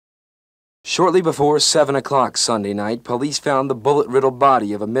Shortly before 7 o'clock Sunday night, police found the bullet-riddled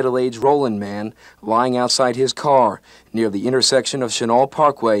body of a middle-aged Roland man lying outside his car near the intersection of Chenal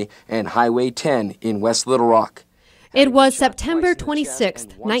Parkway and Highway 10 in West Little Rock. It was September 26,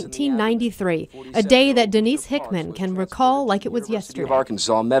 1993, a day that Denise Hickman can recall like it was yesterday. Of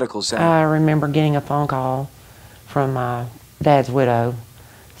Arkansas Medical Center. I remember getting a phone call from my dad's widow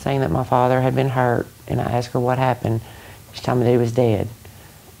saying that my father had been hurt, and I asked her what happened. She told me that he was dead,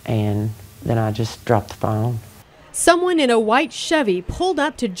 and then I just dropped the phone. Someone in a white Chevy pulled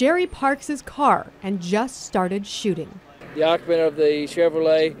up to Jerry Parks' car and just started shooting. The occupant of the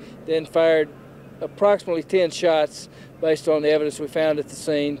Chevrolet then fired approximately 10 shots based on the evidence we found at the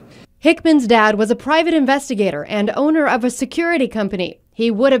scene. Hickman's dad was a private investigator and owner of a security company. He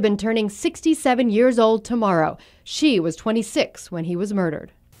would have been turning 67 years old tomorrow. She was 26 when he was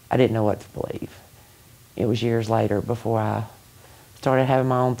murdered. I didn't know what to believe. It was years later before I started having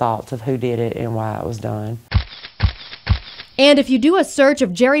my own thoughts of who did it and why it was done. And if you do a search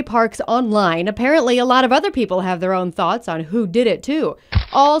of Jerry Parks online, apparently a lot of other people have their own thoughts on who did it too,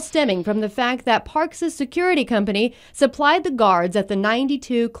 all stemming from the fact that Parks' security company supplied the guards at the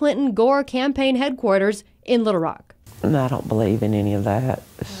 92 Clinton Gore campaign headquarters in Little Rock. And I don't believe in any of that.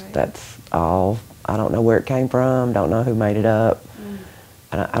 That's all. I don't know where it came from, don't know who made it up.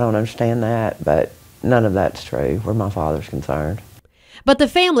 I don't understand that, but none of that's true where my father's concerned. But the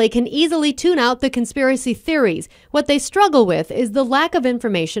family can easily tune out the conspiracy theories. What they struggle with is the lack of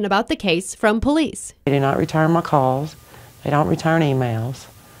information about the case from police. They do not return my calls. They don't return emails.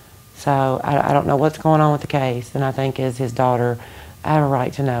 So I don't know what's going on with the case, and I think as his daughter, I have a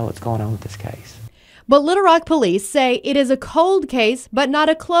right to know what's going on with this case. But Little Rock police say it is a cold case, but not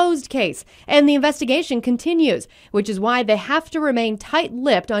a closed case, and the investigation continues, which is why they have to remain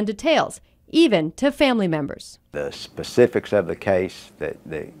tight-lipped on details, even to family members. The specifics of the case that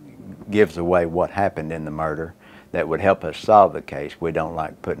gives away what happened in the murder that would help us solve the case, we don't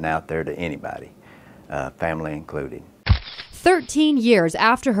like putting out there to anybody, family included. 13 years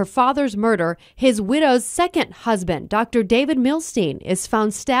after her father's murder, his widow's second husband, Dr. David Milstein, is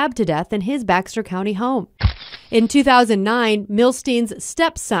found stabbed to death in his Baxter County home. In 2009, Milstein's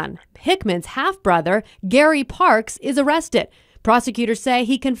stepson, Hickman's half-brother, Gary Parks, is arrested. Prosecutors say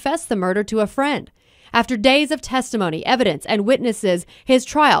he confessed the murder to a friend. After days of testimony, evidence, and witnesses, his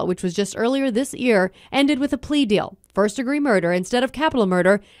trial, which was just earlier this year, ended with a plea deal, first-degree murder instead of capital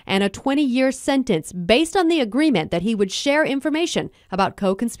murder, and a 20-year sentence based on the agreement that he would share information about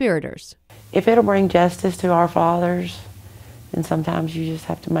co-conspirators. If it'll bring justice to our fathers, then sometimes you just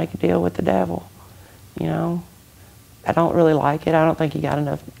have to make a deal with the devil, you know. I don't really like it. I don't think he got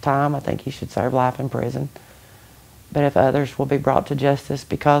enough time. I think he should serve life in prison. But if others will be brought to justice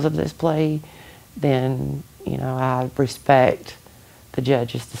because of this plea, then, you know, I respect the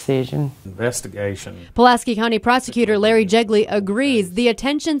judge's decision. Investigation. Pulaski County Prosecutor Larry Jegley agrees the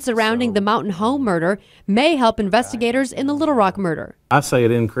attention surrounding the Mountain Home murder may help investigators in the Little Rock murder. I say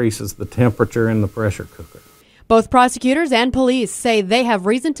it increases the temperature in the pressure cooker. Both prosecutors and police say they have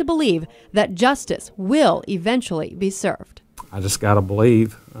reason to believe that justice will eventually be served. I just got to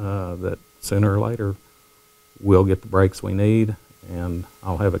believe that sooner or later we'll get the breaks we need, and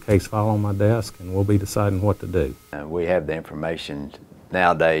I'll have a case file on my desk, and we'll be deciding what to do. We have the information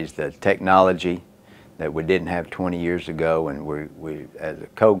nowadays, the technology that we didn't have 20 years ago, and we as a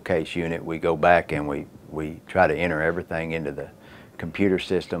cold case unit, we go back and we try to enter everything into the computer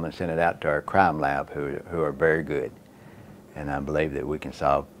system and send it out to our crime lab, who are very good. And I believe that we can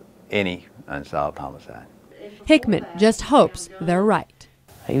solve any unsolved homicide. Hickman just hopes they're right.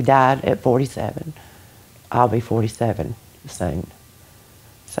 He died at 47. I'll be 47 soon.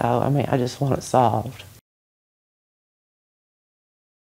 So, I mean, I just want it solved.